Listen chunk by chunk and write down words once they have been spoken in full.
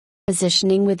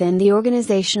Positioning within the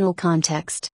organizational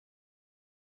context.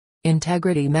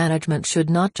 Integrity management should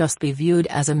not just be viewed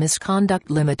as a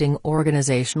misconduct-limiting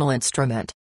organizational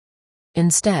instrument.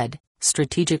 Instead,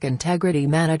 strategic integrity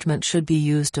management should be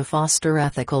used to foster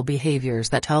ethical behaviors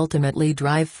that ultimately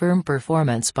drive firm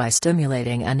performance by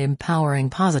stimulating and empowering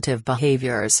positive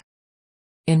behaviors.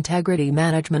 Integrity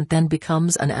management then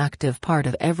becomes an active part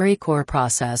of every core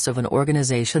process of an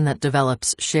organization that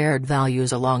develops shared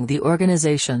values along the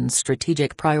organization's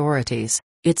strategic priorities,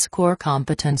 its core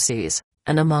competencies,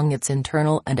 and among its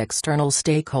internal and external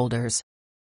stakeholders.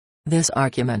 This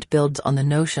argument builds on the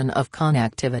notion of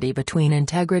connectivity between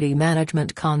integrity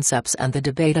management concepts and the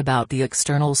debate about the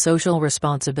external social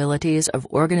responsibilities of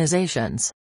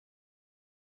organizations.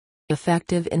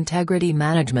 Effective integrity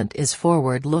management is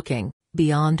forward-looking,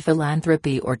 beyond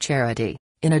philanthropy or charity,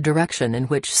 in a direction in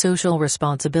which social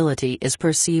responsibility is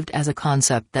perceived as a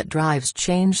concept that drives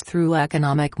change through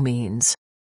economic means.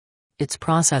 Its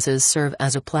processes serve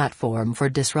as a platform for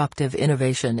disruptive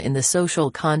innovation in the social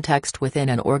context within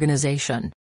an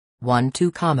organization.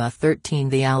 1-2-13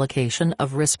 The allocation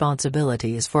of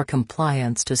responsibilities for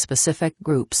compliance to specific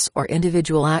groups or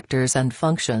individual actors and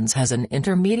functions has an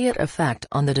intermediate effect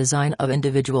on the design of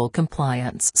individual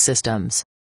compliance systems.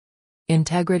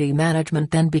 Integrity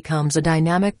management then becomes a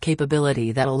dynamic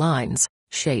capability that aligns,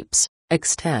 shapes,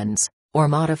 extends, or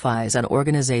modifies an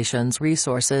organization's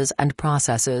resources and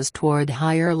processes toward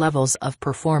higher levels of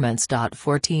performance.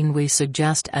 14 We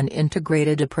suggest an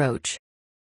integrated approach.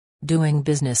 Doing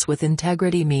business with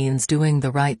integrity means doing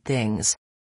the right things.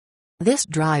 This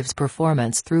drives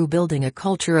performance through building a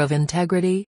culture of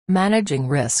integrity, managing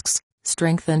risks,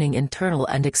 strengthening internal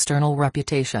and external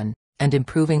reputation, and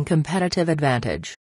improving competitive advantage.